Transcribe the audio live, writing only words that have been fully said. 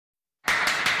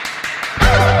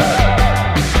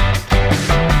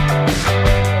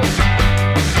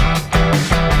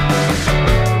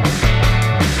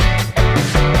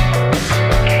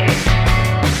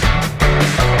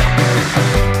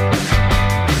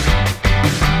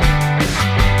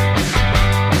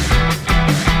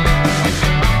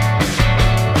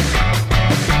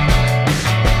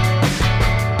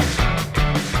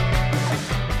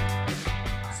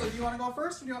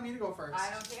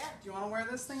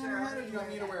on your head, or do you want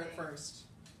me to wear wear that it thing. first?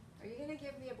 Are you gonna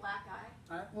give me a black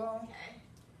eye? Well, Okay.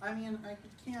 I mean, I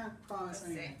can't promise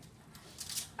Let's see. anything.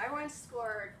 I once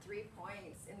scored 3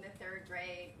 points in the 3rd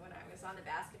grade when I was on the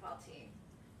basketball team.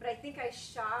 But I think I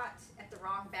shot at the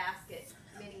wrong basket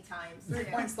many times. 3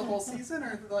 too. points the whole season,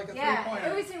 or like a Yeah, 3-pointer?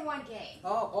 it was in one game.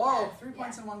 Oh, Yeah, 3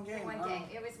 points in one game. In one Oh. game.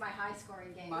 It was my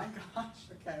high-scoring game. My gosh.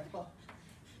 Okay. Well,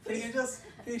 can you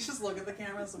just look at the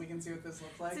camera so we can see what this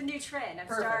looks like? It's a new trend. I'm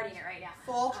Perfect. starting it right now.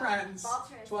 Fall trends. Fall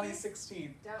trends.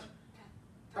 2016. Don't All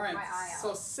poke right. my eye out.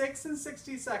 So 6 and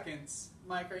 60 seconds.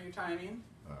 Mike, are you timing?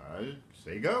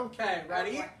 Say go. Okay.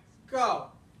 Ready? boy.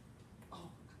 Go.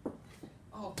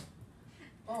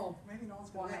 Oh, maybe no one's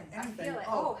gonna One. get I anything. feel it.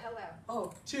 Oh, hello.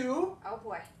 Oh, 2, Oh,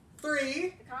 boy. 3,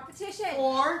 The competition.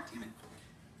 4. Damn it.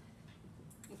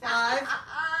 5.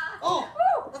 Oh,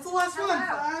 Woo! that's the last one.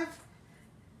 Hello. 5.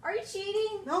 Are you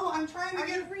cheating? No, I'm trying to Are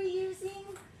you get.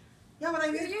 reusing? Yeah, but I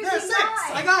You're need. using There's 6.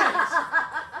 mine. I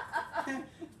got it.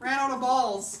 Ran out of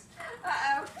balls.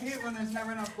 Uh-oh. I hate when there's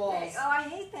never enough balls. Hey, oh, I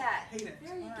hate that. Hate it.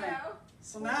 There you All go. right.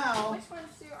 So now, Which ones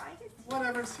do I get?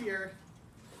 whatever's here.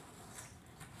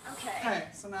 Okay. Okay,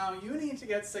 so now you need to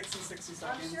get 6 and 60 I'm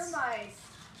seconds. sure my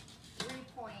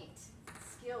 3-point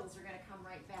skills are going to come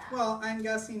right back. Well, I'm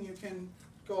guessing you can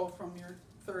go from your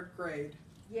 3rd grade.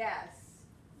 Yes.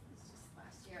 It's just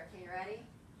last year. Okay, you ready?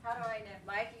 How do I know?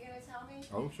 Mike, you going to tell me?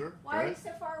 Oh, sure. Why are Go you ahead.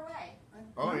 so far away?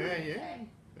 Oh, yeah, Okay.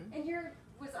 yeah. And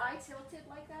was I tilted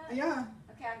like that? Yeah.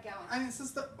 Okay, I'm going. I mean, it's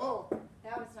just the. Oh.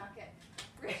 That was not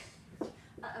good.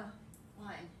 Uh-oh.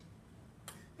 1.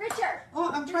 Richard! Oh,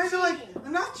 I'm You're trying to like. cheating.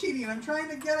 I'm not cheating. I'm trying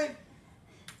to get it.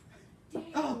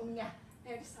 Dang. Oh.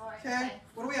 There, just all right. Okay.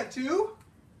 What do we have? 2?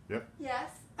 Yes.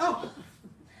 Oh.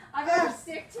 I'm going to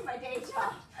stick to my day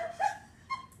job.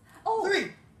 Oh.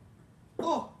 3.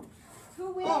 Oh.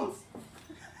 Who wins? Oh.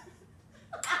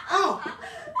 Oh.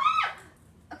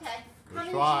 Okay. How There's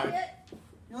many 5. did you get?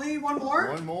 You only need 1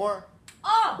 more? One more.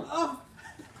 Oh! Oh.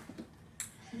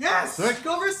 Yes. 6.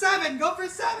 Go for 7. Go for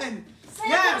 7. Slam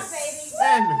Yes. baby.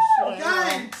 And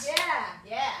Got it.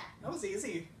 Yeah. That was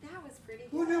easy. That was pretty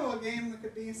Who good. knew a game that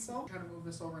could be so? Try to move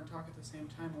this over and talk at the same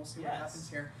time. We'll see what Yes. happens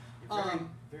here. You're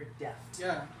very deft.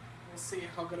 Yeah. We'll see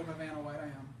how good of a Vanna White I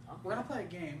am. Okay. We're gonna play a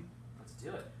game. Let's do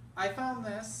it. I found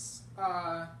this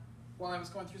while I was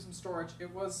going through some storage.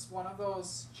 It was one of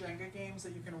those Jenga games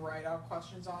that you can write out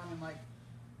questions on and like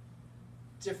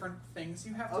different things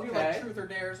you have to do, like Okay. truth or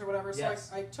dares or whatever. So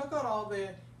Yes. I took out all the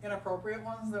inappropriate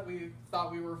ones that we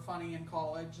thought we were funny in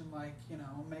college and like, you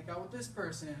know, make out with this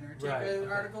person or take Right, an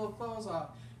okay. article of clothes off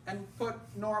and put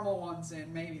normal ones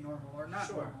in, maybe normal or not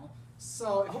Sure. normal. So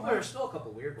I if you hope want- there's still a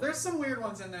couple weird ones. there's some weird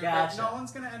ones in there, Gotcha. but no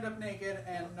one's going to end up naked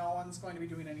and no one's going to be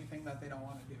doing anything that they don't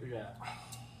want to do. Yeah.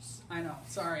 I know,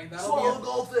 sorry. Swallow the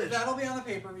goldfish. That'll be on the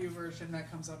pay-per-view version that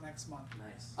comes out next month.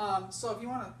 Nice. So if you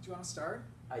want to, do you want to start?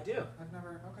 I do. I've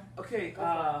never, okay. Okay, Go for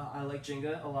I like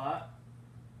Jenga a lot.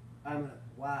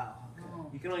 Wow. Okay. Oh.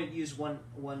 You can only use one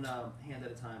hand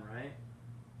at a time, right?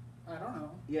 I don't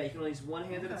know. Yeah, you can only use one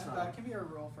hand at a Okay, time. that can be a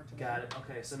rule for today. Got it.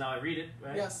 Okay, so now I read it,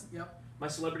 right? Yes, yep. My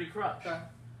celebrity crush. Okay.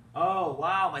 Oh,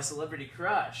 wow, my celebrity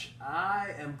crush.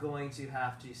 I am going to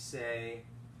have to say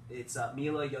it's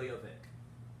Mila Jojovic.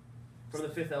 From The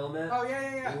Fifth Element. Oh,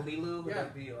 yeah. Lilu with Yeah,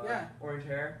 like the yeah. orange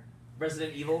hair.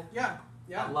 Resident Evil. Yeah,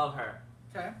 yeah. I love her.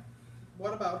 Okay.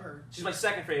 What about her? She's my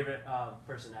second favorite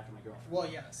person after my girlfriend. Well,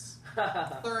 yes.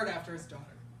 Third after his daughter.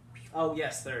 Oh,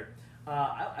 yes, third.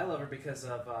 I love her because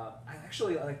of, I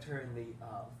actually liked her in the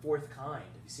Fourth Kind.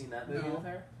 Have you seen that movie No. with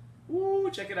her? Ooh,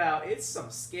 check it out. It's some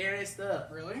scary stuff.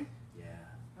 Really? Yeah.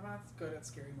 I'm not good at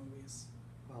scary movies.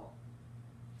 Well,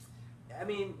 I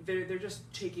mean, they're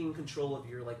just taking control of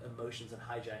your like emotions and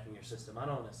hijacking your system. I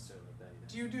don't necessarily like that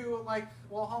either. Do you do, like,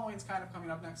 well, Halloween's kind of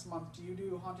coming up next month. Do you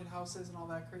do haunted houses and all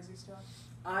that crazy stuff?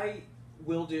 I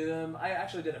will do them. I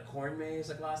actually did a corn maze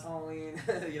like last Halloween.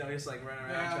 You know, just like running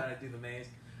around Yeah. trying to do the maze.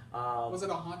 Was it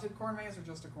a haunted corn maze or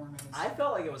just a corn maze? I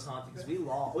felt like it was haunted because we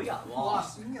got Lost.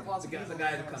 lost. You can get lost. The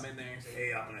guy would come in there and say,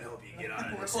 "Hey, I'm gonna help you get out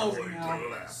of We're this." closing Turn now.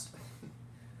 left.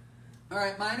 All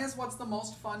right, mine is what's the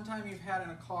most fun time you've had in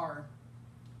a car?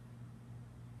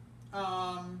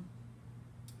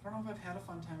 I don't know if I've had a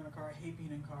fun time in a car. I hate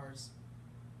being in cars.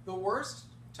 The worst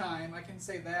time, I can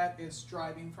say that, is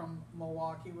driving from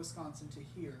Milwaukee, Wisconsin to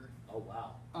here. Oh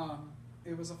wow.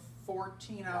 It was a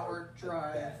 14-hour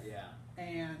drive, Yeah.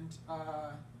 and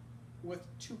with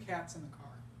 2 cats in the car.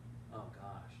 Oh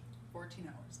gosh. 14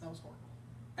 hours. That was horrible.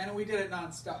 And we did it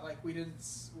nonstop. Like we did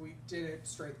it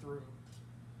straight through.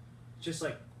 Just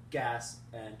like gas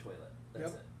and toilet.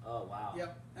 That's Yep. it. Oh wow.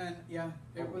 Yep. And yeah,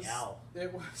 it Oh, was. meow.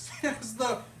 It was. It was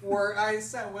the word I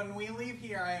said. When we leave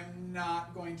here, I am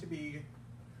not going to be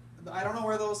I don't know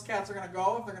where those cats are going to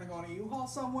go, if they're going to go in a U-Haul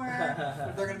somewhere,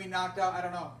 if they're going to be knocked out, I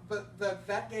don't know. But the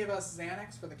vet gave us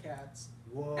Xanax for the cats,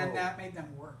 Whoa. and that made them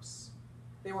worse.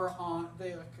 It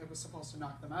was supposed to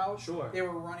knock them out. Sure. They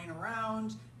were running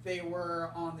around, they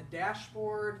were on the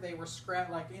dashboard, they were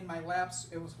in my laps,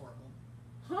 it was horrible.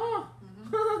 Huh.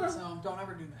 So don't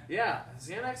ever do that. Yeah,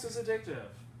 Xanax is addictive.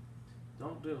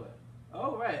 Don't do it.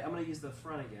 Oh, right. I'm going to use the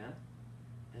front again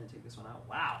and take this one out.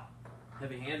 Wow.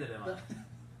 Heavy-handed am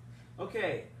I?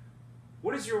 Okay.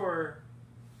 What is your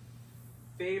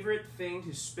favorite thing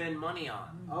to spend money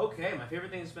on? Okay, my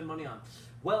favorite thing to spend money on.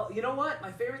 Well, you know what?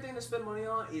 My favorite thing to spend money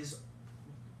on is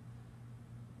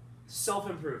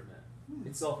self-improvement.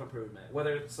 It's self-improvement.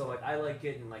 I like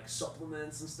getting like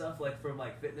supplements and stuff like from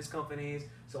like fitness companies.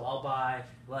 So I'll buy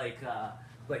like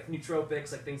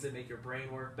nootropics, like things that make your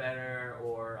brain work better,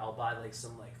 or I'll buy like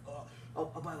some like I'll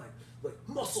buy like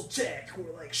muscle tech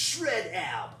or like shred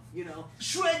ab. You know,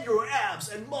 shred your abs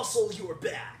and muscle your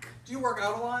back. Do you work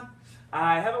out a lot?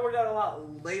 I haven't worked out a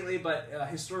lot lately, but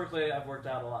historically I've worked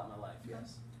out a lot in my life.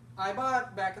 Yes. I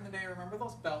bought back in the day. Remember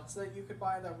those belts that you could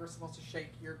buy that were supposed to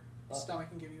shake your stomach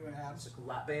and give you an abs? It's like a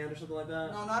lap band or something like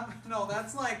that. No,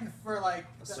 that's like for like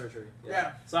A surgery.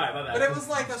 Yeah. Sorry, my bad. But it was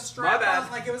like a strap My bad.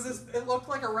 on, like it looked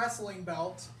like a wrestling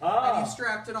belt, Oh. and you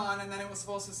strapped it on, and then it was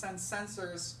supposed to send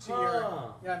sensors to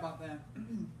your. Yeah, I bought that.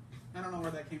 I don't know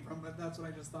where that came from, but that's what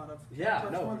I just thought of. Yeah,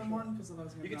 Touch no, more for than sure. one because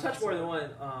otherwise You can touch more than one. Here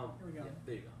we go. Yeah,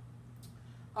 there you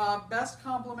go. Best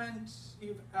compliment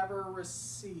you've ever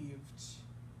received.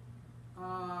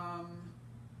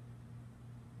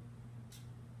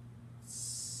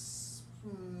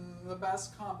 The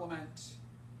best compliment.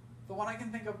 The one I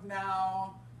can think of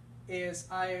now is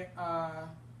I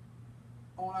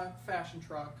own a fashion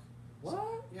truck.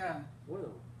 What? Yeah.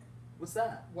 Whoa. What's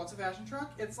that? What's a fashion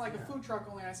truck? It's like Yeah. a food truck,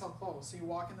 only I sell clothes. So you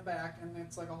walk in the back, and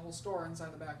it's like a whole store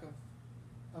inside the back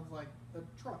of like the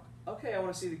truck. Okay, I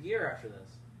want to see the gear after this.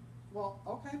 Well,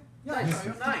 okay. Yeah, Nice. I'll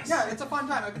show you. Nice. Yeah, it's a fun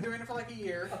time. I've been doing it for like a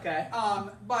year. Okay.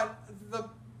 But the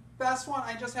best one,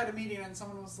 I just had a meeting and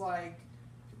someone was like,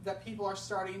 that people are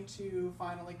starting to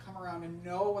finally come around and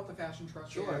know what the fashion truck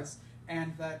Sure. is,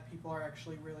 and that people are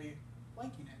actually really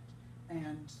liking it,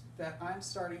 and that I'm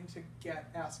starting to get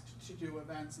asked to do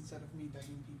events instead of me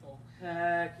begging people.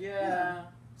 Heck yeah.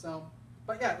 So,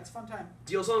 but yeah, it's a fun time.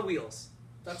 Deals on wheels.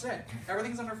 That's it.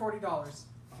 Everything's under $40. Alright.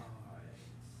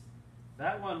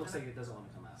 That one looks like it doesn't want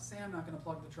to come out. Say I'm not going to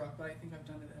plug the truck, but I think I've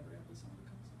done it every episode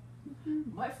it comes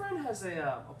out. My friend has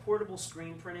a portable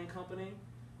screen printing company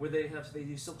where they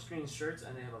do silk screen shirts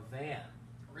and they have a van.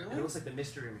 Really? And it looks like the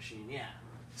Mystery Machine. Yeah.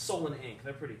 Soul and Ink.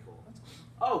 They're pretty cool.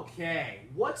 Okay.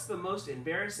 What's the most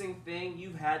embarrassing thing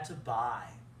you've had to buy?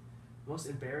 Most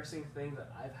embarrassing thing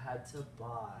that I've had to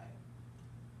buy.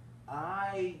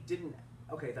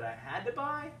 That I had to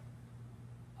buy?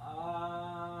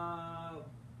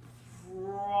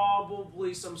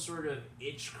 Probably some sort of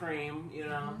itch cream, you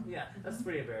know? Mhm. Yeah, that's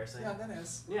pretty embarrassing. Yeah, that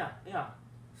is. Yeah.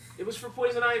 It was for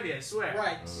poison ivy, I swear.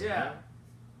 Right. Yeah.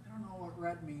 I don't know what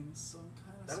red means, so I'm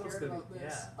kind That of one's scared gonna about be-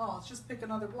 this. yeah. Oh, let's just pick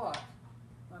another block.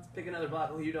 Let's Pick another block.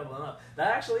 Oh, you doubling up.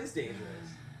 That actually is dangerous.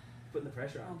 Putting the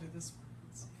pressure I'll on. do this one.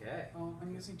 Let's see. Okay. Oh,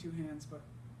 I'm using two hands, but.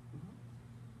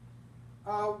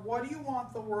 What do you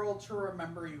want the world to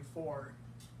remember you for?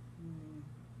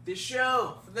 This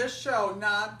show. For this show,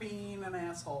 not being an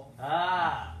asshole.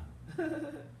 Ah.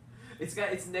 it's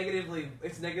negatively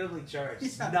charged.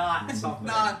 It's Yeah. not something.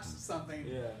 Not something.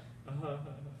 Yeah.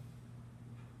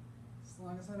 As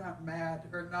long as I'm not mad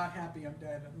or not happy, I'm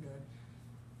dead. I'm good.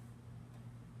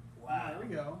 Wow. There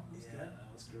we go. That's Yeah, good.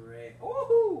 that was great.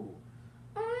 Ooh.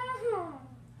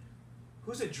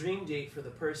 Who's a dream date for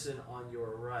the person on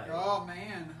your right? Oh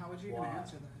man, how would you even Why?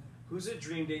 answer that? Who's a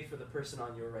dream date for the person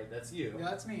on your right? That's you. Yeah,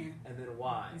 that's me. And then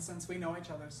why? And since we know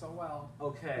each other so well,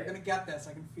 Okay. you're gonna get this.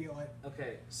 I can feel it.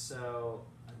 Okay, so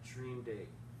a dream date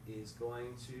is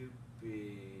going to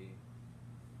be.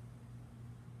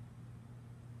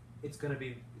 It's gonna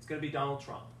be Donald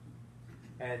Trump,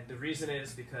 and the reason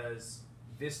is because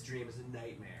this dream is a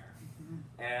nightmare,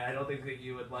 and I don't think that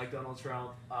you would like Donald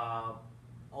Trump.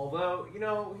 Although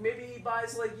maybe he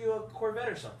buys like you a Corvette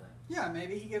or something. Yeah,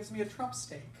 maybe he gives me a Trump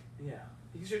steak. Yeah.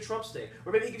 He gives you a Trump steak.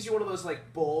 Or maybe he gives you one of those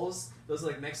like bowls, those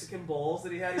like Mexican bowls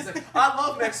that he had. He's like, I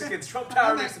love Mexicans. Trump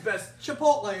Tower makes the best.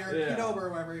 Chipotle or Yeah. Qdoba or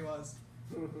wherever he was.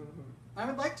 I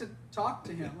would like to talk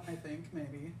to him, I think,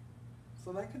 maybe.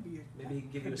 So that could be... Maybe he can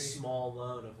give you a small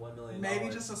loan of $1 million. Maybe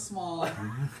just a small...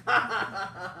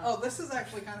 Oh, this is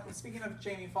actually kind of... Speaking of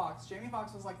Jamie Foxx. Jamie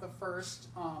Foxx was like the first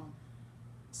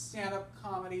stand-up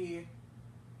comedy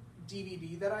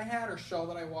DVD that I had, or show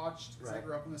that I watched, because I Right.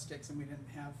 grew up in the sticks and we didn't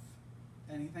have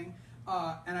anything.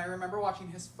 And I remember watching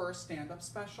his first stand-up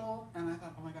special, and I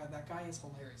thought, oh my god, that guy is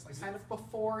hilarious. Like, kind of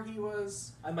before he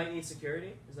was... I Might Need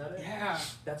Security? Is that it? Yeah.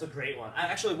 That's a great one. I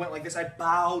actually went like this. I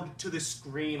bowed to the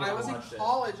screen when I was in watched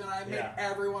college, and I made Yeah.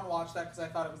 everyone watch that because I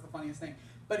thought it was the funniest thing.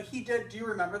 But he did... Do you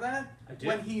remember that? I do.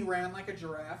 When he ran like a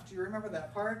giraffe. Do you remember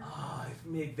that part? Oh,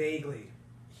 vaguely.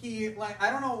 He, like,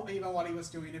 I don't know even what he was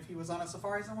doing, if he was on a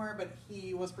safari somewhere, but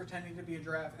he was pretending to be a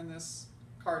giraffe, and this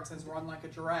card says run like a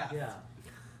giraffe. Yeah.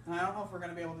 And I don't know if we're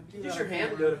going to be able to do that. Use your on hand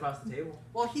to camera. do it across the table.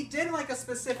 Well, he did like a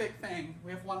specific thing.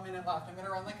 We have 1 minute left. I'm going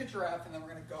to run like a giraffe, and then we're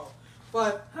going to go.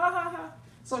 But,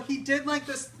 so he did like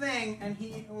this thing, and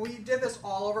we did this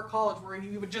all over college, where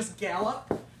he would just gallop.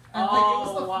 And, like,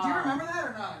 it was wow. Do you remember that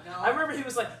or not? No. I remember he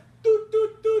was like, doot,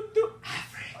 doot, doot, doot, Africa.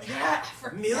 Yeah,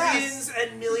 Millions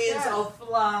and millions Yes. of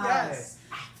flies. Yes.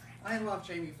 I love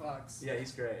Jamie Foxx. Yeah,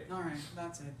 he's great. All right,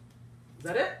 that's it. Is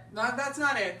that it? No, that's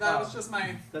not it. That was just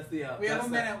my... That's the. We have that's a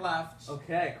minute left.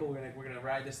 Okay, cool. We're gonna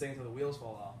ride this thing until the wheels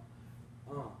fall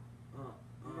off.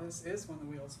 This is when the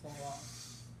wheels fall off.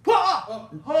 Oh,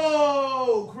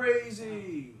 oh,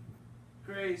 crazy,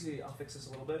 crazy. I'll fix this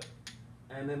a little bit.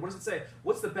 And then what does it say?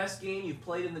 What's the best game you've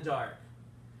played in the dark?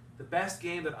 The best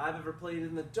game that I've ever played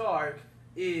in the dark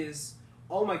is,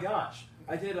 oh my gosh,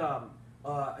 I did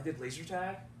laser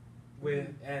tag with,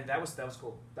 and that was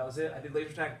cool. That was it. I did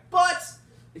laser tag, but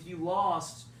if you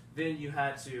lost, then you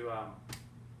had to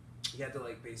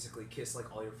like basically kiss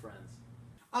like all your friends.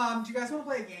 Do you guys want to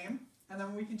play a game? And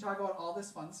then we can talk about all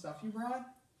this fun stuff you brought.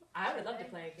 I would love to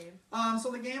play a game. So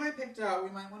the game I picked out, we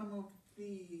might want to move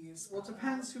these. Well, it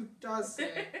depends who does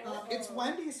it. It's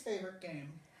Wendy's favorite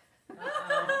game. Is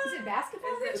it basketball,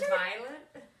 Is it Richard? violent?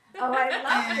 Oh,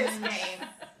 I love this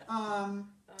And, game.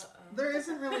 There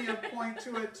isn't really a point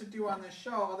to it to do on this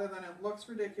show other than it looks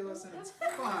ridiculous and it's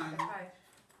fun. Okay. I used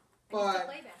to But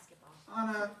play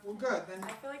basketball. well, good then.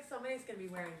 I feel like somebody's gonna be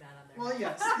wearing that on their. Well,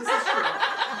 yes, this is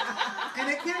true. And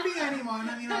it can be anyone.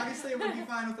 I mean, obviously it would be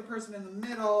fine with the person in the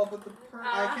middle, but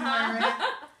I can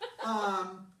wear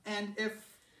it. And if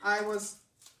I was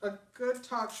a good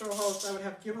talk show host, I would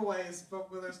have giveaways, but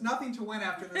there's nothing to win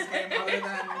after this game other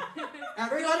than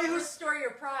everybody You'll who's restore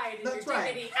your pride and That's your right.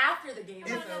 dignity after the game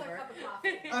is Another over. cup of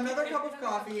coffee. another cup of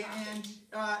coffee, and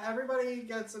everybody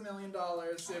gets $1 million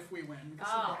if we win.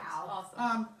 Oh, Wow.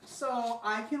 awesome. So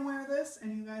I can wear this,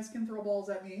 and you guys can throw balls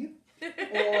at me.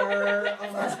 Or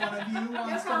unless one of you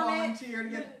wants to comment. volunteer to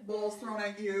get balls thrown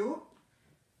at you.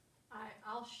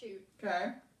 I'll shoot.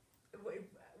 Okay.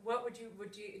 What would you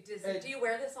do you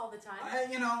wear this all the time?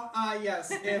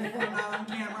 Yes. If I'm not on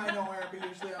camera, I don't wear it, but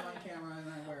usually I'm on camera and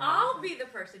I wear it. I'll be the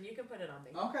person. You can put it on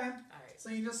me. Okay. All right. So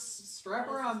you just strap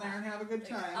her on there and have a good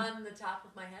time. On the top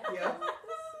of my head. Yep.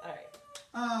 All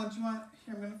right. Do you want?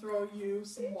 Here, I'm gonna throw you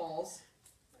some balls.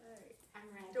 All right. I'm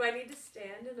ready. Do I need to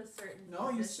stand in a certain No,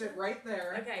 you position? sit right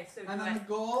there. Okay, so And do then I... the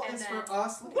goal and is then- for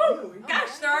us. Look Woo! at you.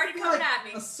 Gosh, they're already You're coming like at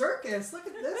me. a circus. Look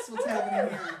at this. What's happening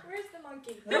here? Where's the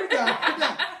monkey? There we go.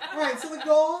 Okay. All right. So the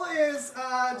goal is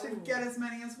to get as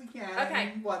many as we can.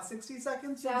 Okay. In, what, 60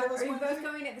 seconds? So, to give us are you one both thing?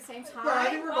 going at the same time? Yeah, I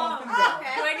think we're both Oh, gonna go.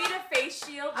 okay. Do I need a face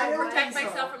shield I to don't protect think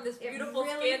so. myself from this It beautiful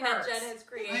really skin that hurts. Jen has I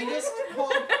created? just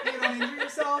hope you don't injure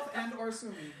yourself and or sue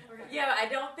me. Yeah, I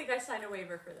don't think I signed a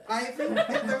waiver for this. I think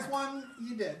if there's one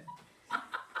you did.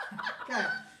 Okay. All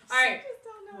right,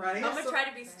 Ready? I'm gonna So- try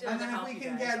to be still and to then if help we you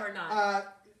can guys, get or not.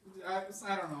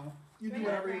 I don't know. You do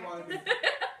whatever you want to do.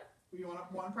 You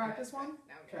want one practice one?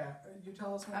 Okay. You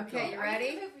tell us when to Okay, go. you ready?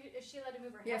 Is she allowed to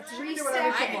move her You head? have She 3 can do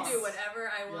whatever seconds. she I can wants. do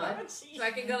whatever I want. Yeah. So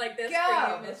I can go like this Go. for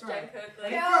you, Miss That's Jen right. Cook.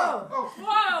 Like, Go. Oh.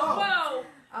 whoa,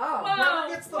 Oh. Whoever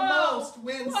gets the Whoa. most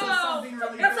wins whoa! something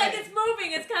really It's good. like it's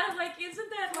moving. It's kind of like, isn't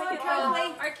that like Oh,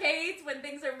 in arcades when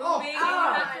things are moving? Oh. and you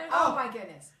Oh. have to... Oh my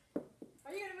goodness.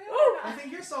 Are you gonna move? Ooh. I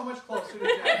think you're so much closer to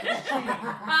Jack. It's cheating.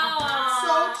 Oh,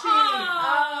 So cheating.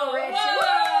 Oh,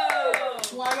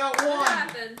 Richard. Well, I got What one.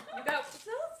 happened? You got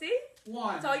see?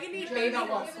 One. That's all you need, Jay baby. got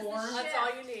what, It was the 4? shit. That's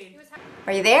all you need. He was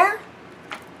Are you there?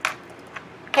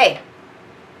 Hey.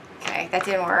 Okay, that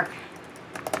didn't work.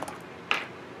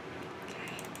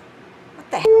 Okay.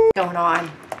 What the heck is going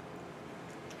on?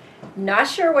 Not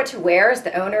sure what to wear as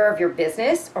the owner of your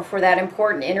business or for that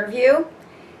important interview?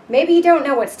 Maybe you don't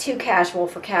know what's too casual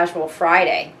for Casual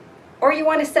Friday. Or you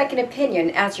want a second opinion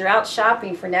as you're out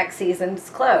shopping for next season's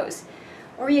clothes.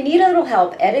 Or you need a little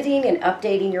help editing and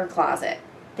updating your closet.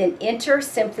 Then enter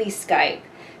Simply Skype.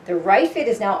 The Right Fit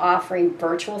is now offering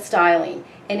virtual styling,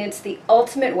 and it's the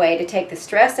ultimate way to take the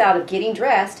stress out of getting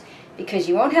dressed because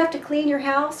you won't have to clean your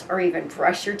house or even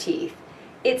brush your teeth.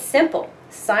 It's simple.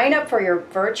 Sign up for your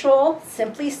virtual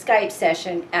Simply Skype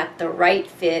session at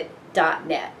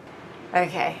therightfit.net.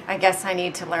 Okay, I guess I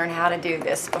need to learn how to do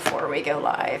this before we go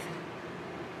live.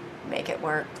 Make it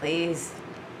work, please.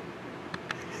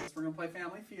 We're gonna play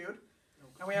Family Feud,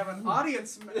 and we have an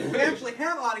audience. We actually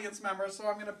have audience members, so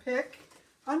I'm gonna pick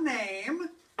a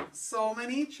name. So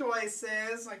many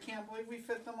choices. I can't believe we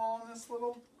fit them all in this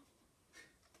little.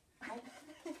 Oh,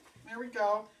 there we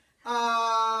go.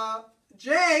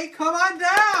 Jay, come on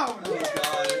down.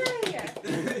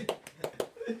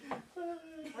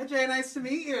 Hi, Jay. Nice to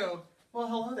meet you. Well,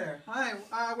 hello there. Hi.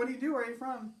 What do you do? Where are you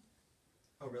from?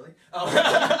 Oh, really? Oh.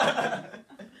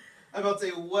 I'm about to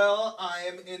say, well, I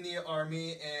am in the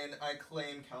Army, and I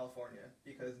claim California,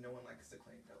 because no one likes to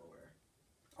claim Delaware.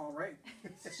 All right.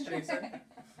 It's Jason.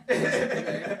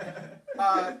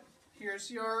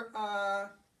 Here's your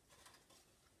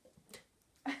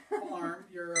alarm.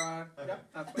 Your yep,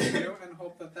 that's what you do, and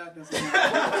hope that doesn't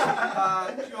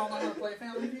happen. Do you all know how to play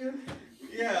Family Feud?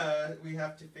 Yeah, we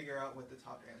have to figure out what the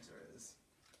top answer is.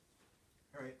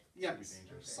 All right. Yes.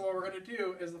 So what we're gonna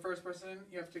do is the first person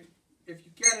you have to, if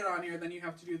you get it on here, then you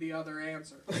have to do the other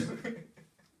answer.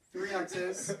 3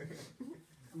 X's,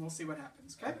 and we'll see what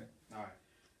happens. Okay. All right.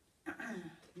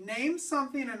 Name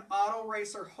something an auto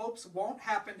racer hopes won't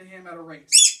happen to him at a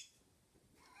race.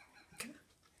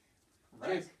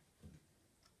 Right.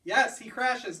 Yes, he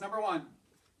crashes. Number 1.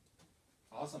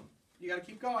 Awesome. You got to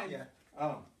keep going. Yeah.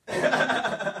 Oh.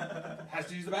 Has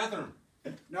to use the bathroom.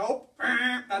 Nope.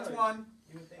 That's 1.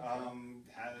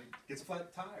 Gets a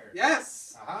flat tire.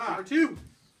 Yes. Aha. Number 2.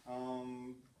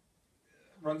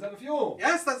 Runs out of fuel.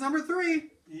 Yes, that's number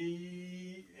 3.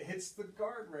 He hits the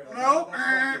guardrail. Nope.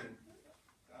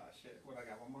 Shit. What, I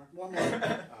got one more? One more.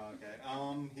 Okay.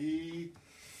 He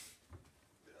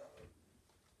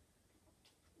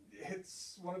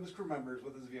hits one of his crew members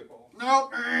with his vehicle.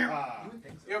 Nope. Ah. You would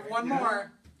think so, You have right? one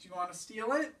more. Do you want to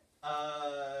steal it?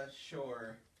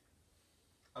 Sure.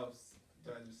 Oh,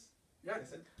 do I just... Yeah.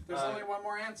 guess it? There's only one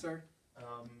more answer.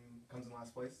 Comes in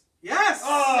last place. Yes!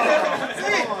 Oh, That's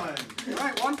it! come on. All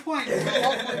right, 1 point. It'll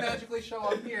hopefully magically show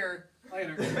up here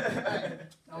later. All right.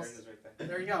 There it is right there.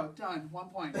 There you go. Done. 1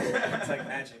 point. It's like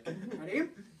magic. Ready?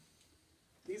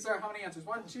 These are how many answers?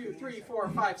 1, 2, 3, 4,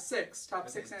 5, 6. Top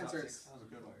 6 answers. That was a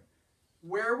good one.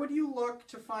 Where would you look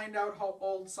to find out how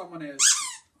old someone is?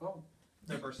 Oh.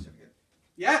 Their birth certificate.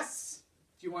 Yes!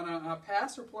 Do you want to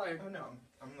pass or play? Oh, no.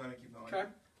 I'm going to keep going. Okay.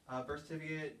 Birth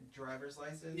certificate, driver's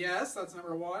license. Yes, that's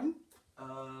number 1. You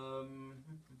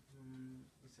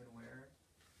said where?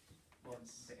 Well,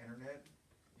 it's the internet.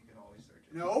 You can always search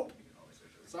it. Nope. You can always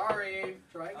search it. Sorry.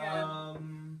 Try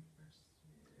again. Birth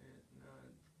certificate,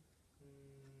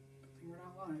 We're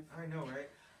not live. I know, right?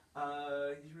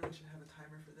 You really should have a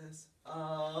timer for this.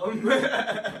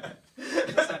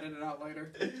 Just edit it out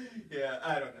later. Yeah,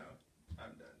 I don't know.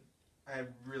 I'm done. I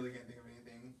really can't think of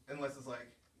anything. Unless it's like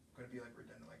going to be like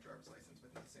redundant like driver's license,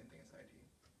 but not the same thing as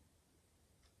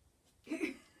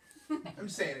ID. I'm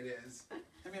just saying it is.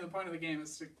 I mean, the point of the game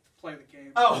is to play the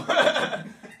game. Oh!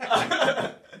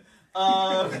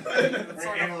 It's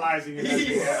We're analyzing it.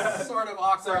 Yeah. sort of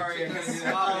awkward. Sorry, I to can't just do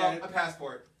stop that. it. A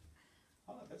passport.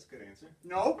 Oh, that's a good answer.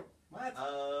 Nope. What?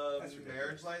 That's ridiculous.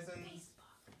 Marriage license.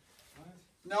 What?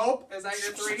 Nope. Is that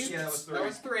your 3? Yeah, that was 3. That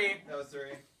was 3. That was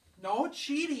 3. No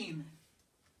cheating.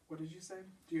 What did you say?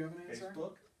 Do you have an answer?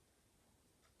 Facebook?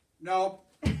 Nope.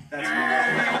 That's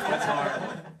hard. That's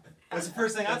hard. That's the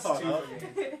first thing I That's thought 2 of. for me.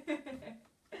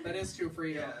 That is 2 for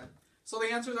you. Yeah. So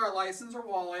the answers are license or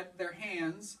wallet, their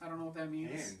hands. I don't know what that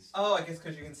means. Hands. Oh, I guess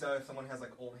because you can tell if someone has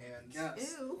like old hands.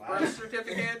 Yes. Ew. Wow. Birth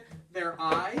certificate, their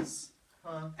eyes.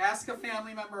 Huh. Ask a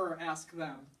family member or ask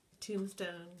them.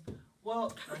 Tombstone.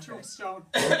 Well, Or okay. tombstone.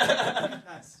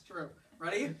 That's true.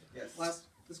 Ready? Yes.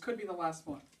 This could be the last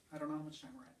one. I don't know how much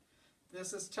time we're at.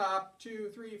 This is top 2,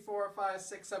 3, 4, 5,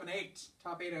 6, 7, 8.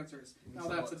 Top 8 answers. Give me No,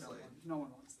 some that's a blood no one. slave. No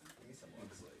one wants that. Give me some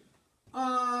blood slave.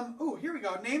 Oh, here we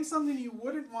go. Name something you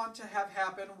wouldn't want to have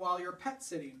happen while you're pet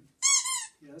sitting.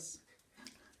 Yes.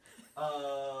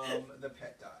 The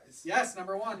pet dies. Yes,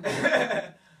 number 1.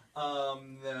 The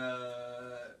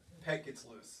pet gets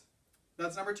loose.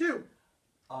 That's number 2.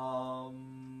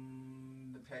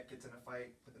 The pet gets in a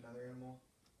fight with another animal.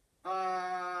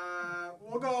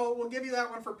 We'll give you that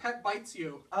one for pet bites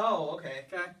you. Oh, okay.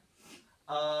 Okay.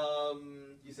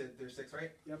 You said there's 6,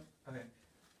 right? Yep. Okay.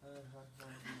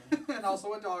 And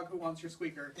also a dog who wants your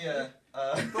squeaker. Yeah.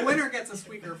 The winner gets a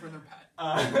squeaker for their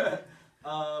pet.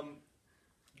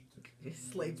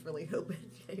 Slade's really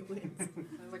hoping Jay wins. I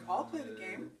was like, I'll play the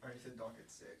game. I already said dog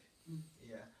gets sick.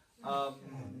 Yeah. Oh,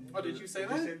 did you say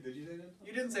that? Did you say that?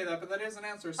 You didn't say that, but that is an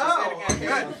answer, so Oh, say it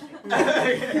again.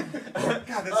 okay. Good.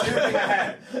 God, that's the only thing I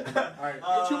had. All right.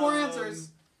 Get 2 more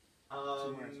answers. Two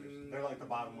more answers. They're like the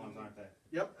bottom ones, aren't they?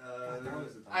 Yep.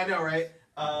 I know, right?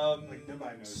 Like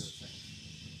nobody knows this thing.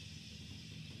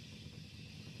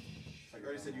 It's like I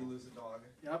already said you lose a dog.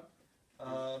 Yep.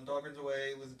 Dog runs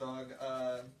away, lose a dog.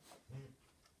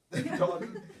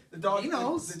 The dog. He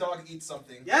knows. The dog eats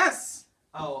something. Yes.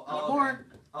 Oh, One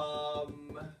okay.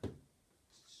 more.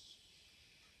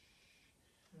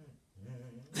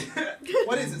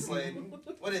 What is it, Slade?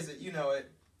 What is it? You know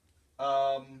it.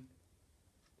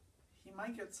 He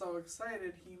might get so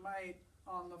excited he might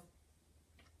on the.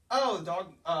 Oh, the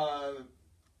dog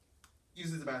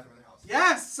uses the bathroom in the house.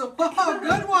 Yes. So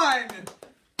good one.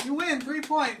 You win 3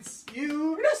 points.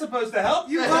 You're not supposed to help.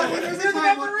 You You're there's the a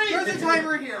timer. referee. There's a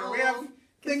timer here. We have Can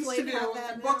things to Slade do have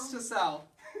that and books now? to sell.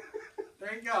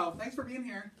 There you go. Thanks for being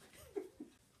here.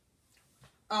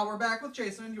 We're back with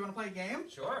Jason. Do you want to play a game?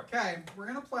 Sure. Okay, we're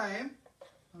gonna play.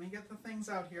 Let me get the things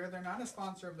out here. They're not a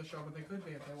sponsor of the show, but they could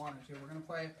be if they wanted to. We're gonna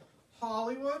play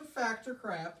Hollywood Fact or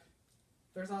Crap.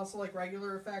 There's also like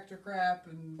regular Fact or Crap,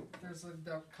 and there's a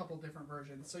couple different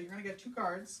versions. So you're gonna get 2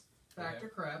 cards, Fact or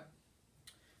Crap.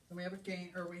 Then we have a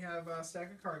game, or we have a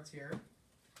stack of cards here,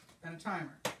 and a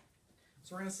timer.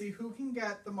 So we're gonna see who can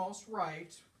get the most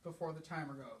right before the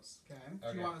timer goes. Okay.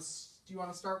 Okay. Do you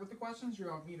want to start with the questions, or do you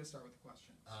want me to start with the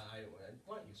questions? I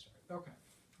want you to start. Okay.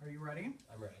 Are you ready?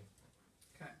 I'm ready.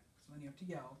 Okay. So then you have to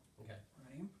yell. Okay.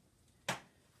 Ready?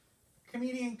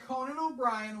 Comedian Conan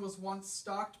O'Brien was once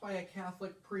stalked by a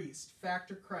Catholic priest.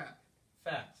 Fact or crap?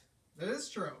 Fact. That is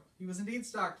true. He was indeed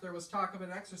stalked. There was talk of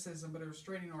an exorcism, but a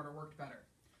restraining order worked better.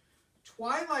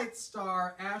 Twilight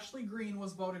star Ashley Greene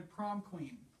was voted prom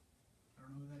queen. I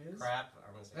don't know who that is. Crap.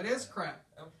 I'm gonna say That is crap.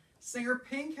 Oh. Singer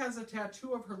Pink has a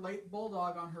tattoo of her late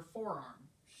bulldog on her forearm.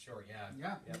 Sure. Yeah.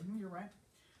 Yeah, Yep. you're right.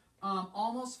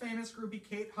 Almost famous groupie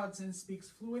Kate Hudson speaks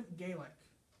fluent Gaelic.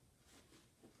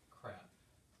 Crap.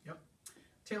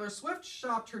 Taylor Swift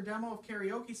shopped her demo of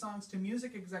karaoke songs to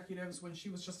music executives when she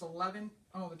was just 11.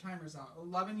 Oh, the timer's out.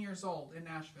 11 years old in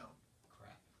Nashville.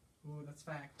 Crap. Ooh, that's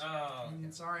fact. Oh.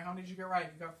 Okay. Sorry, how many did you get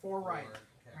right? You got 4 right. Okay.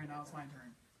 All right, now it's my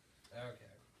turn. Okay.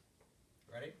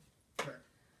 Ready? Sure.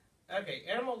 Okay.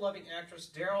 Animal-loving actress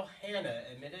Daryl Hannah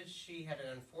admitted she had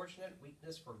an unfortunate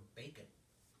weakness for bacon.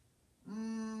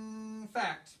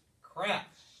 Fact. Crap.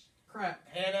 Crap.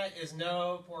 Hannah is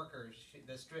no porker.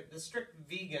 The strict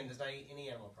vegan does not eat any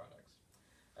animal products.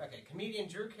 Okay. Comedian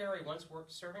Drew Carey once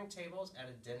worked serving tables at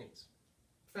a Denny's.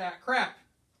 Fact. Crap.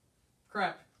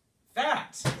 Crap.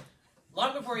 Fact.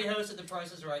 Long before he hosted The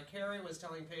Price is Right, Carey was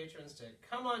telling patrons to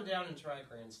come on down and try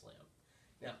Grand Slam.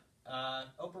 Now,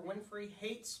 Oprah Winfrey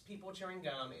hates people chewing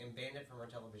gum and banned it from her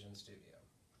television studio.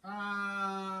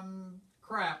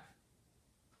 Crap.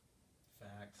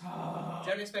 Fact. Oh.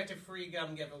 Don't expect a free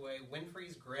gum giveaway.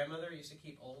 Winfrey's grandmother used to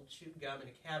keep old chewed gum in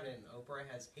a cabinet, and Oprah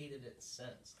has hated it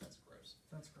since. That's gross.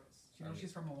 That's gross. Do you know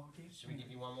she's from Milwaukee? Should we give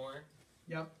you one more?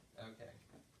 Yep. Okay.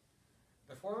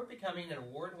 Before becoming an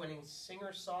award-winning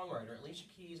singer-songwriter, Alicia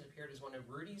Keys appeared as one of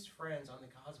Rudy's friends on The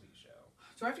Cosby Show.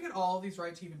 Do I have to get all of these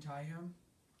right to even tie him?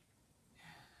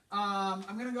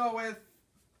 I'm gonna go with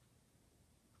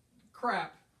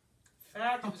crap.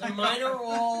 Fact, it was a minor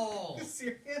role Are you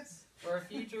serious? for a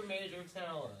future major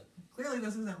talent. Clearly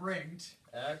this isn't rigged.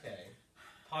 Okay.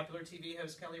 Popular TV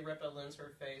host Kelly Ripa lends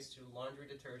her face to laundry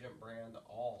detergent brand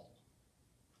All.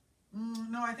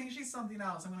 No, I think she's something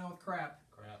else. I'm gonna go with crap.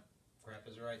 Crap. Crap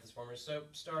is right. This former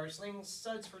soap star slings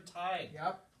suds for Tide.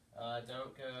 Yep.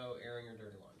 Don't go airing your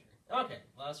dirty laundry. Okay,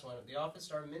 last one. The Office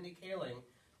star Mindy Kaling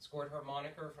scored her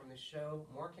moniker from the show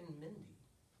Mork and Mindy.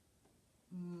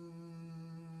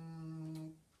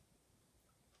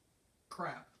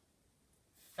 Crap.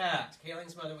 Fact.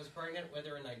 Kaling's mother was pregnant with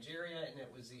her in Nigeria, and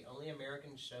it was the only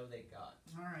American show they got.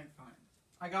 All right, fine.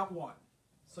 I got 1.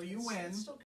 So you win. It's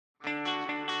still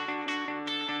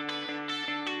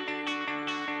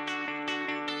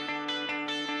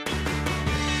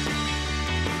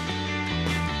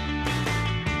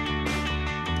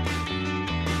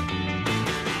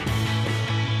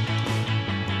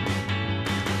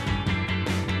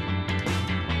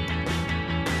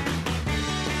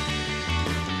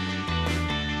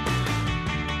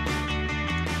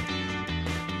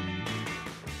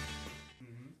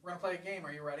We're gonna play a game.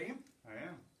 Are you ready? I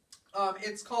am.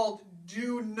 It's called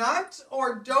Do Nut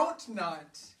or Don't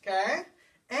Nut. Okay?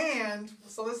 And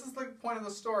so this is the point of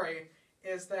the story,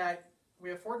 is that we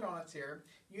have 4 donuts here.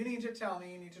 You need to tell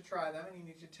me, you need to try them, and you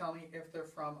need to tell me if they're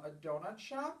from a donut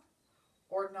shop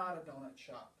or not a donut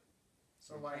shop.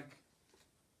 So Okay. like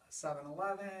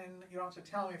 7-Eleven. You don't have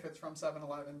to tell me if it's from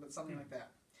 7-Eleven, but something like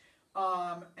that.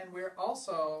 And we're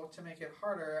also, to make it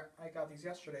harder, I got these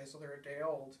yesterday, so they're a day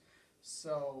old.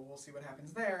 So we'll see what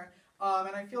happens there.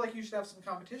 And I feel like you should have some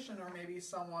competition or maybe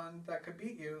someone that could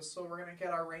beat you. So we're going to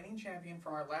get our reigning champion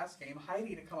from our last game,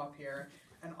 Heidi, to come up here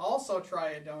and also try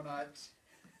a donut.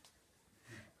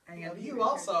 And you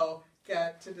also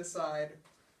get to decide.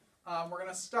 We're going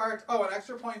to start. Oh, and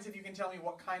extra points if you can tell me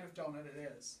what kind of donut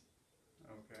it is.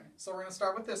 Okay. So we're going to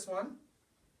start with this one.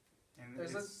 And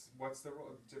There's what's the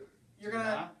rule? You're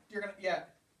gonna, yeah.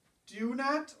 Do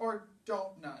not or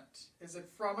don't nut. Is it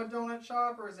from a donut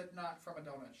shop or is it not from a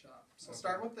donut shop? So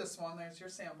start with this one. There's your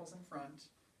samples in front.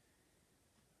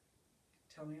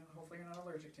 Tell me, hopefully you're not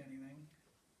allergic to anything.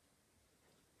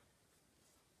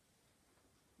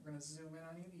 We're gonna zoom in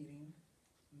on you eating.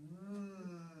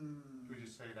 Do we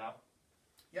just say it out?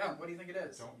 Yeah, what do you think it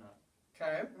is? Donut.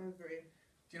 Okay. I agree.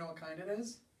 Do you know what kind it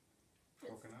is?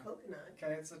 Coconut. Coconut.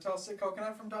 Okay, it's a toasted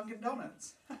coconut from Dunkin'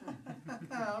 Donuts.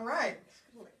 All right.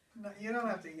 No, you don't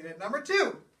have to eat it. Number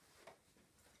 2.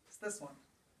 It's this one.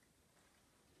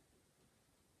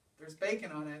 There's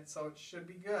bacon on it, so it should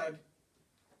be good.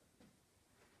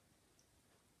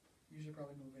 You should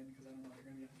probably move in because I don't know if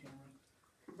you're going to be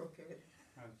on camera. Okay.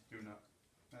 That's donut.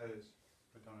 That is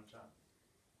the donut shop.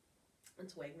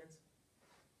 It's Wegmans.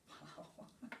 Wow.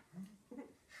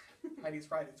 Heidi's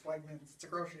right. It's Wegmans. It's a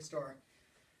grocery store.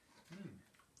 Do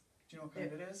you know what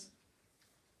kind it is?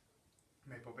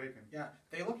 Maple bacon. Yeah,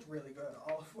 they looked really good.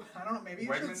 I don't know. Maybe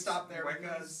you should stop there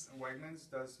because Wegmans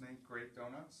does make great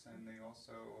donuts, and they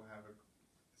also have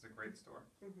it's a great store.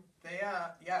 they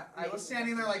yeah. I was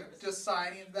standing there like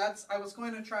deciding. I was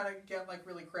going to try to get like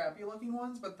really crappy looking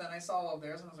ones, but then I saw all of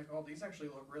theirs and I was like, oh, these actually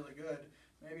look really good.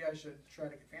 Maybe I should try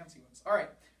to get fancy ones. All right,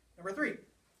 number 3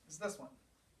 is this one.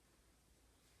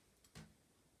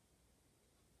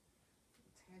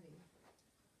 It's heavy.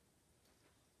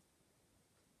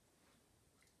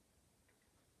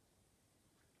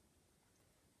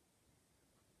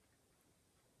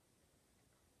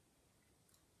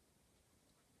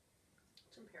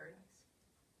 It's in Paradise.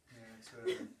 Yeah,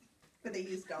 it's a But they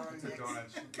use Dawn it's mix. a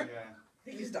donut. Yeah.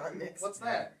 They use Dawn mix. What's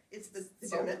that? It's the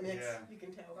So- donut mix. Yeah. You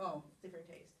can tell. Oh, Different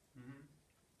taste. Mm-hmm.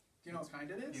 do you know what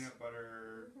kind it is? Peanut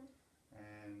butter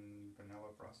and vanilla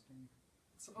frosting.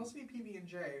 It's supposed to be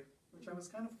PB&J, which I was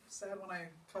kind of sad when I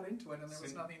cut into it and there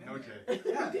was nothing in No there. J.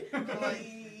 Yeah. I'm like,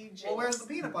 PJ. well, where's the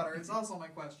peanut butter? It's also my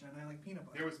question. I like peanut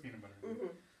butter. There was peanut butter.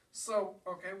 So,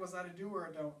 okay, was that a do or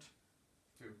a don't?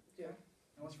 Do. Yeah.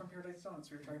 That was from Paradise Donuts.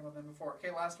 We were talking about them before.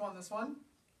 Okay, last one. This one.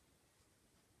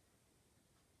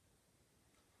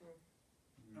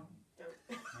 No.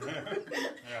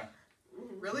 Yeah.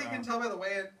 Really? You No. can tell by the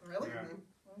way it. Really? Yeah.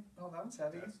 Oh, that one's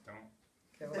heavy. Yes, don't.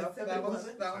 Okay, well, that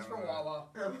one's for Wawa.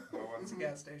 Oh, It's a well.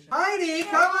 gas station. Heidi,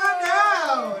 come on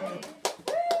down.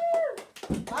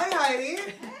 Hi, Heidi.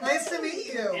 Nice to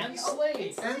meet you. And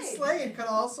Slade. And Slade could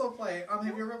also play. Have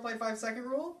you ever played 5 Second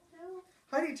Rule? No.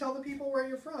 Heidi, tell the people where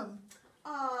you're from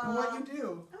and what you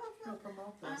do. Oh, I'll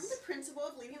promote I'm this. the principal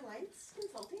of Leading Lights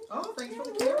Consulting. Oh, thanks for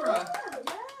the camera.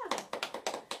 Yeah.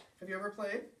 Have you ever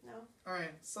played? No. All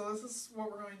right, so this is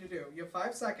what we're going to do. You have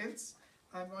 5 seconds.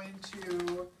 I'm going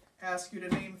to ask you to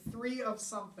name 3 of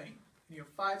something. And you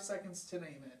have 5 seconds to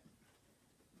name it.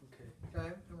 Okay.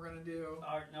 Okay? And we're going to do...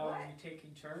 Now are we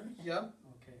taking turns? Yep.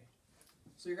 Okay.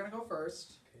 So you're going to go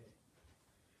first. Okay.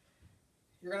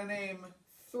 You're going to name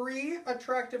 3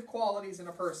 attractive qualities in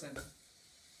a person.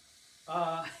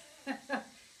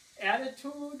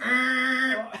 Attitude.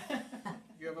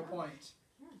 You have a point.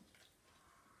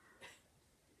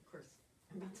 Of course.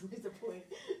 I'm about to lose a point.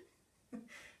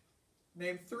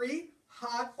 Name 3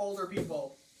 hot older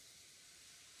people.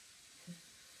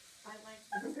 I like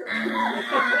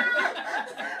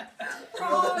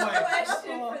Wrong Good point.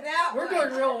 question for that We're one.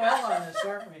 doing real well on this,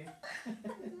 aren't we?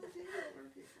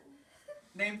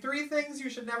 Name 3 things you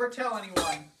should never tell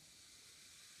anyone.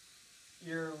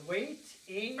 Your weight,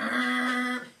 age.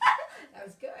 That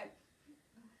was good.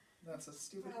 That's a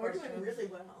stupid We're question. doing really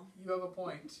well. You have a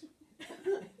point.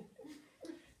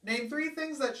 Name 3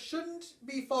 things that shouldn't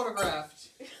be photographed.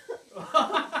 5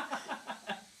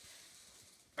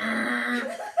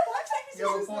 seconds You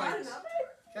have a is not point. enough.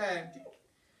 Okay.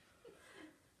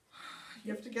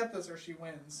 You have to get this or she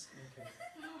wins. Okay.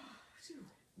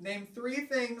 Name 3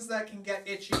 things that can get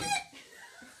itchy.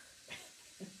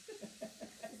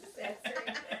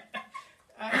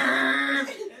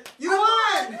 You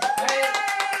won!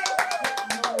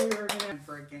 No, we were gonna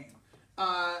for a game.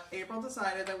 April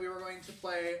decided that we were going to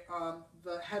play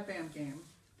the headband game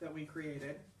that we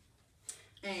created.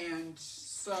 And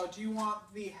so, do you want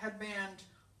the headband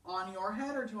on your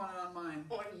head or do you want it on mine?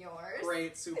 On yours.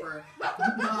 Great, super.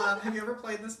 Have you ever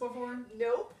played this before?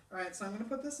 Nope. Alright, so I'm going to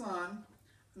put this on.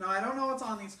 Now, I don't know what's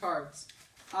on these cards.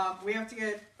 We have to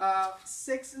get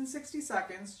 6 and 60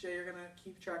 seconds. Jay, you're gonna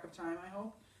keep track of time, I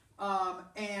hope.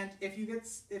 And if you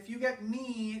get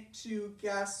me to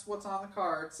guess what's on the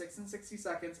card, 6 and 60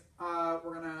 seconds,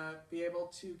 we're gonna be able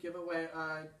to give away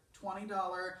a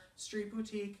 $20 Street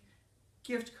Boutique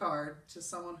gift card to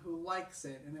someone who likes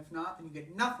it. And if not, then you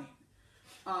get nothing.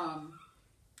 And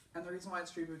the reason why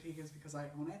it's Street Boutique is because I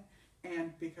own it,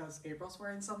 and because April's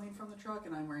wearing something from the truck,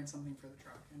 and I'm wearing something for the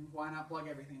truck. And why not plug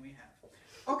everything we have?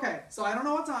 Okay, so I don't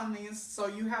know what's on these, so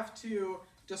you have to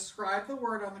describe the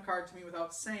word on the card to me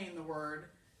without saying the word,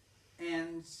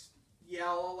 and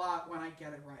yell a lot when I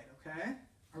get it right, okay?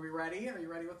 Are we ready? Are you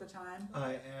ready with the time?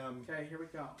 I am. Okay, here we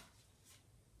go.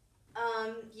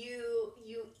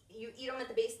 You eat them at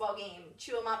the baseball game.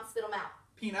 Chew them up and spit them out.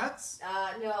 Peanuts.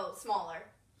 No, smaller.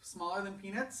 Smaller than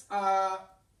peanuts.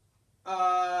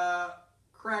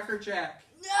 Cracker Jack.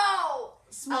 No.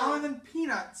 Smaller than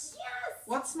peanuts. Yes.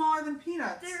 What's smaller than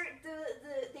peanuts?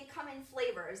 They come in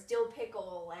flavors: dill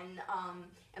pickle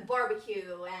and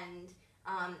barbecue and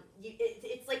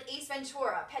it's like Ace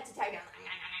Ventura, Pet Detective.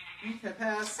 Okay,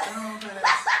 pass. I don't know what that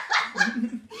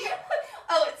is.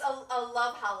 Oh, it's a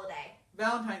love holiday.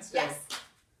 Valentine's Day. Yes.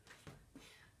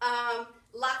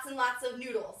 Lots and lots of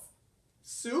noodles.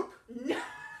 Soup? No.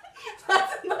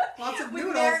 Lots of with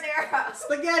noodles. marinara.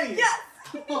 Spaghetti. Yes.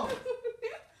 Oh.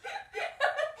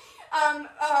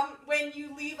 When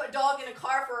you leave a dog in a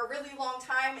car for a really long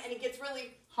time and it gets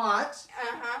really hot.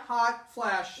 Hot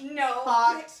flash. No.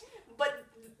 Hot. But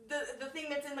the thing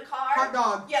that's in the car. Hot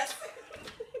dog. Yes.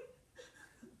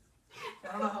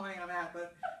 I don't know how many I'm at,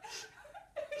 but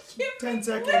 10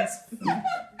 seconds.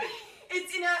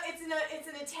 It's in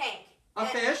a tank. A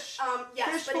fish. Yes.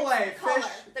 Fish but fillet. It's the color.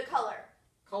 Fish. The color.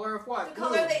 Color of what? The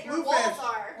color that your blue walls fish.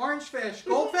 are. Orange fish.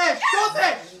 Goldfish.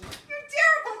 Goldfish. You're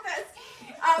terrible at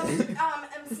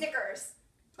this. Snickers.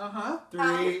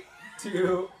 3,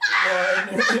 2, 1.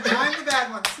 I'm the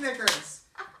bad one. Snickers.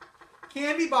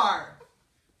 Candy bar.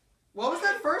 What was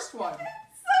that first one?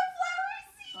 Sunflower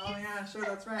seeds. Oh yeah, sure,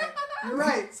 that's right. You're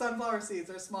right. Sunflower seeds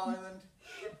are smaller than.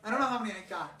 I don't know how many I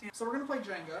got. Damn. So we're gonna play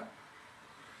Jenga,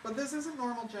 but this isn't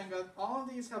normal Jenga. All of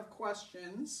these have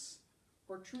questions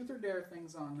or truth or dare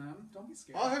things on them. Don't be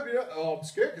scared. I'll help you. Oh, I'm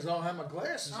scared because I don't have my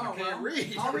glasses. I can't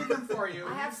read. I'll read them for you.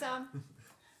 I have some. Do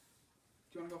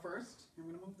you want to go first? I'm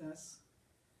gonna move this.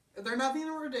 They're nothing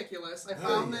ridiculous. I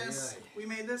found this. We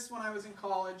made this when I was in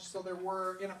college, so there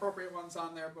were inappropriate ones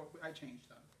on there, but I changed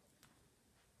them.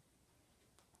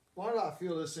 Why do I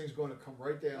feel this thing's going to come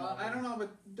right down? I don't know, but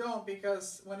don't,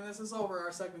 because when this is over,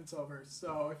 our segment's over.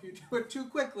 So if you do it too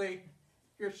quickly,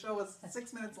 your show is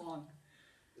 6 minutes long.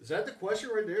 Is that the question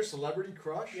right there? Celebrity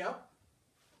crush? Yep.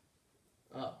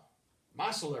 Oh,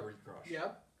 my celebrity crush.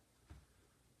 Yep.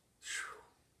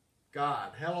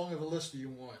 God, how long of a list do you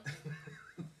want?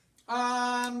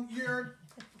 You're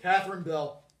Catherine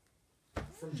Bell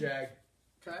from Jag.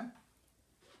 okay. I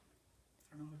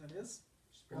don't know who that is.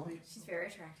 She's very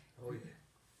attractive. Oh yeah.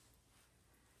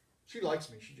 She likes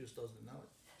me. She just doesn't know it.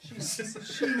 She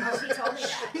knows. She told me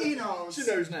that. She knows. She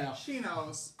knows now. She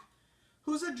knows.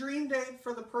 Who's a dream date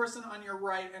for the person on your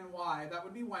right and why? That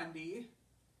would be Wendy.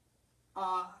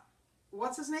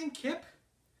 What's his name? Kip?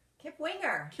 Kip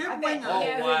Winger. Kip I bet Winger. you know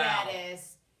Oh, who wow. that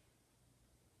is.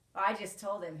 I just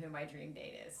told him who my dream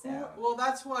date is. So. Well,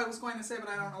 that's who I was going to say, but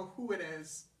I don't know who it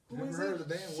is. Who Never is heard it? of the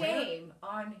band Winner? Shame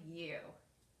on you,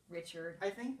 Richard. I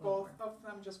think both of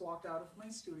them just walked out of my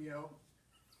studio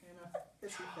in a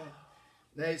hissy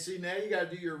fit. Now you got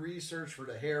to do your research for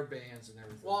the hair bands and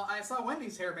everything. Well, I saw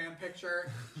Wendy's hairband picture.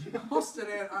 She posted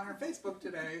it on her Facebook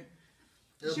today.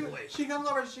 Oh, boy. She comes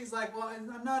over and she's like, well,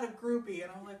 I'm not a groupie.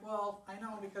 And I'm like, well, I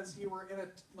know because you were in a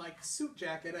suit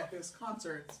jacket at his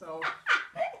concert. So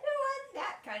Who was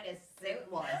that kind of suit? it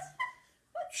was.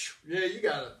 Yeah, you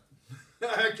got it.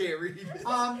 I can't read.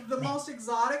 The most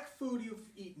exotic food you've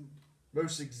eaten.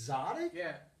 Most exotic?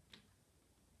 Yeah.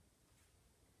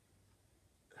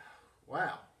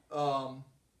 Wow.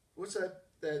 What's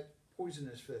that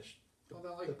poisonous fish? Oh,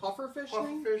 that like puffer fish Puffer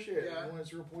thing? fish, yeah. Yeah. The one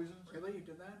that's real poisonous? Really? You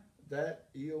did that? That,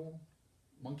 eel,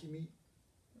 monkey meat.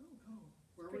 Oh, no.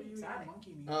 Where were Pretty you exotic. eating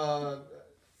monkey meat?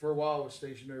 For a while I was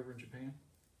stationed over in Japan.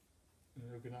 In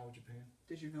Okinawa, Japan.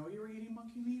 Did you know you were eating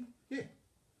monkey meat? Yeah.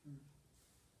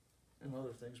 And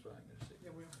other things, but I can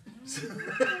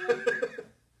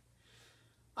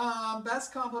Yeah,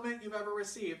 best compliment you've ever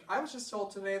received. I was just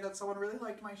told today that someone really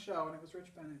liked my show, and it was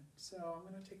Rich Bennett. So I'm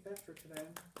going to take that for today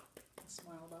and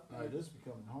smile about that. It is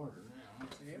becoming harder now.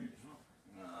 See?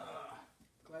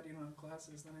 Glad you don't have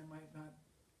glasses, then I might not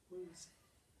lose.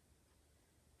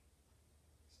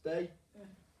 Stay.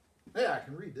 Yeah. Yeah, I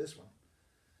can read this one.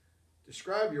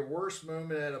 Describe your worst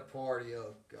moment at a party.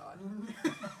 Oh, God.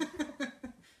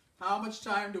 How much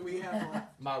time do we have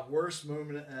left? My worst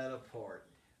moment at a party.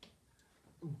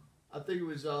 Ooh, I think it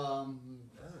was, oh,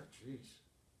 jeez.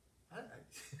 I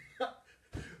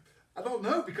don't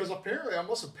know, because apparently I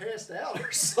must have passed out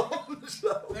or something.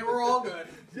 So. They were all good.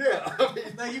 Yeah. I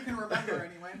mean, That you can remember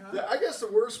anyway, huh? yeah, I guess the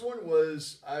worst one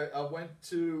was I went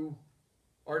to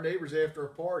our neighbors after a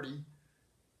party.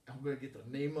 I'm going to get the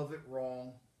name of it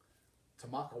wrong.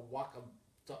 Tamaka Waka,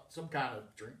 some kind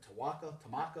of drink.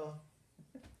 Tamaka,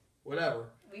 whatever.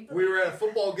 We were at a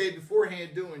football game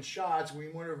beforehand doing shots. We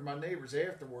went over to my neighbors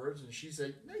afterwards, and she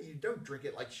said, "No, you don't drink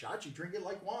it like shots. You drink it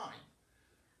like wine."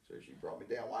 So she brought me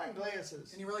down wine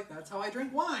glasses. And you were like, "That's how I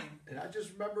drink wine." And I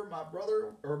just remember my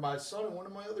brother or my son and one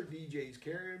of my other DJs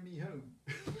carrying me home.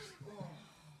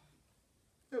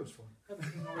 It was fun. I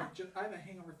have a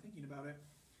hangover thinking about it.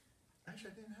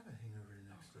 Actually, I didn't have a hangover the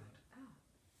next day.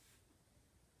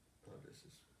 Oh, this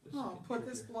is Put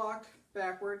this block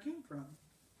back where it came from.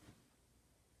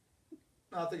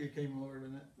 No, I think it came lower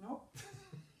than that. Nope.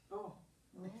 Oh.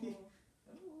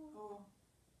 Oh.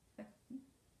 Okay,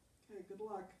 good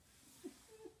luck.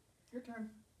 Your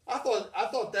turn. I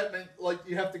thought that meant like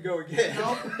you have to go again.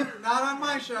 Nope, not on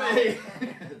my show.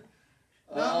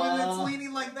 Not when it's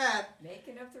leaning like that.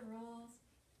 Making up the rules.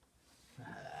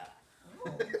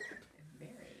 Oh,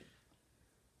 very.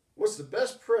 What's the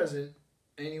best present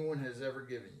anyone has ever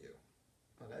given you?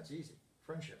 Oh, that's easy.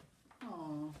 Friendship.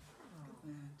 Oh, look at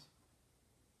that.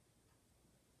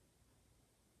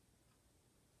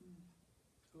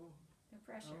 Oh. No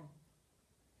pressure. Oh.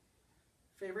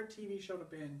 Favorite TV show to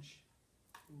binge?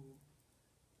 Ooh.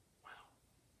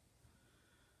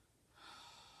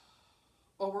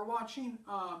 Oh, we're watching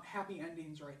Happy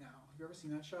Endings right now. Have you ever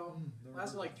seen that show? It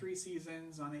lasted like 3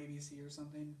 seasons on ABC or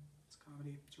something. It's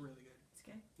comedy. It's really good. It's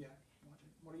good. Yeah, watch it.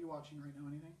 What are you watching right now?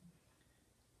 Anything?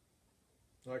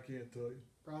 I can't tell you.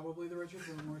 Probably the Richard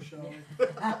Wilmore show.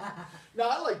 No,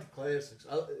 I like the classics.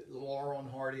 Laurel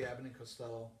and Hardy, Abbott and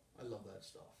Costello. I love that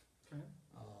stuff. Okay.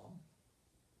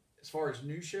 As far as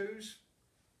new shows,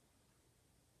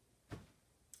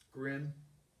 Grimm.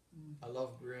 I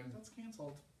love Grimm. That's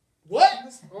canceled. What?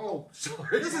 Oh,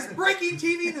 sorry. This is breaking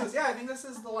TV news. Yeah, I think this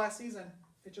is the last season.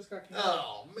 It just got canceled.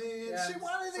 Oh, man. Yeah, See,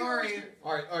 why did they sorry.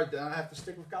 All right, then I have to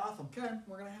stick with Gotham. Okay,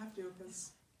 we're going to have to,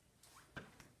 because...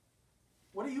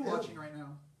 What are you watching right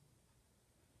now?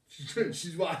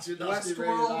 She's watching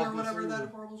Westworld or whatever that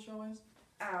horrible show is?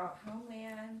 Oh,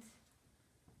 Homeland.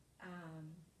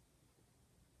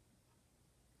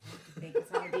 I think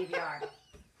it's on the DVR.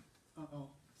 Uh-oh.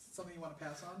 Something you want to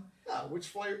pass on? Ah,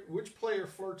 which player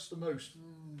flirts the most? I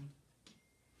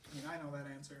mean, I know that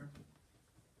answer.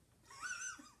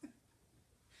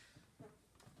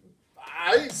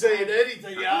 I ain't saying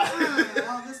anything,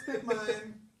 I'll just pick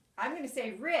mine. I'm going to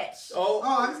say Rich. Oh,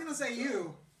 I was going to say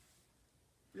you.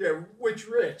 Yeah, which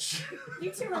Rich?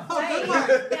 You two were Oh, playing. good one.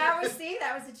 That was a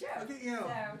joke. Look at you. So,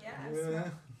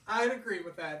 yes. I'd agree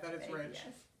with that. That it's Rich.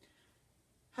 Yes.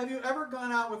 Have you ever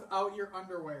gone out without your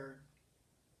underwear?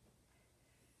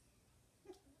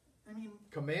 I mean...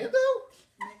 Commando?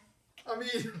 I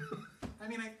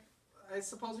mean, I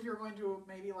suppose if you're going to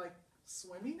maybe, like,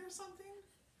 swimming or something?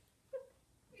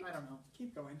 I don't know.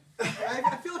 Keep going.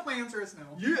 I feel like my answer is no.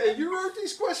 You wrote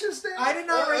these questions down? I did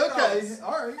not write those. Okay,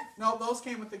 all right. No, those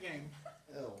came with the game.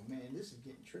 Oh, man, this is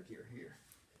getting trickier here.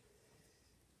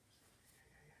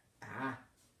 Ah.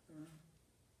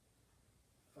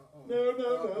 Uh-oh. No.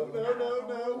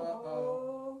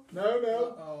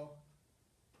 Uh-oh.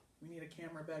 We need a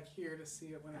camera back here to see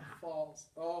it when it falls.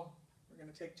 Oh, we're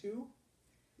going to take 2?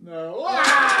 No.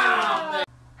 Ah!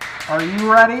 Are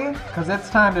you ready? Because it's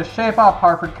time to shape up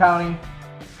Harford County.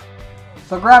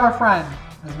 So grab a friend,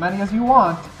 as many as you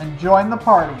want, and join the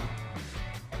party.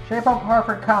 Shape Up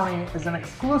Harford County is an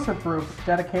exclusive group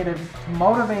dedicated to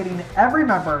motivating every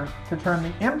member to turn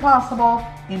the impossible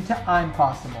into I'm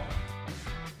possible.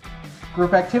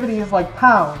 Group activities like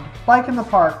Pound, Bike in the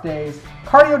Park days,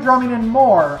 cardio drumming, and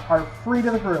more are free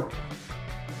to the group.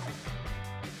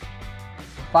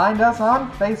 Find us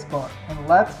on Facebook and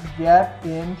let's get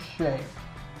in shape.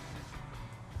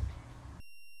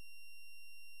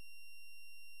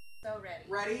 So ready.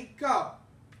 Ready? Go!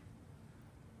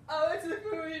 Oh, it's a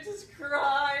movie. Just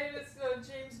cried. It's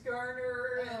James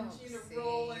Garner and Oh, Gina see,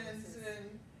 Rowlands this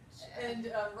is- and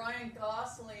Ryan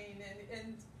Gosling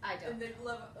and I don't. and they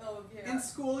love. Oh yeah. In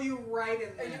school, you write in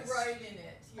And you this. write in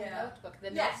it. A Yeah. notebook.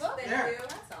 The Yes, notebook? thank There. you.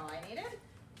 That's all I needed.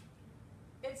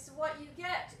 It's what you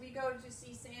get. We go to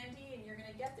see Sandy, and you're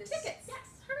gonna get this. Tickets. Yes.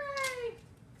 Hooray!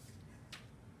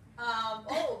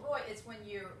 Oh boy, it's when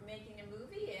you're making a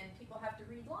movie and people people have to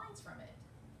read lines from it.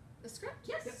 The script?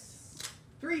 Yes.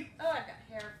 3. Oh, I've got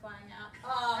hair flying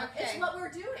out. It's Okay. what we're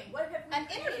doing. What have we An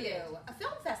created? interview, a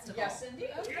film festival. Yes,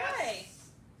 indeed. Okay.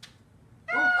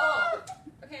 Oh.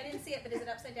 Okay, I didn't see it, but is it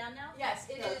upside down now? Yes,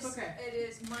 it No, is. it's okay. It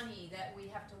is money that we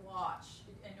have to watch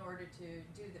in order to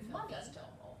do the film Money? festival.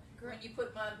 When you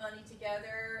put money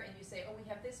together and you say, "Oh, we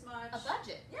have this much." A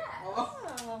budget. Yeah.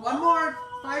 Oh. One more.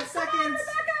 5 seconds.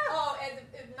 Oh, and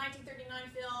the 1939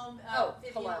 film. Oh,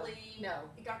 Vivian hello. Lee. No.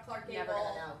 It got Clark Gable. Never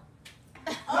gonna know.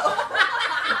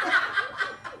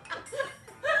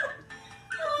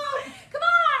 Come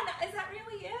on! Is that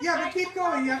really it? Yeah, but keep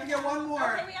going. You have to get one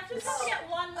more. Okay, we have to get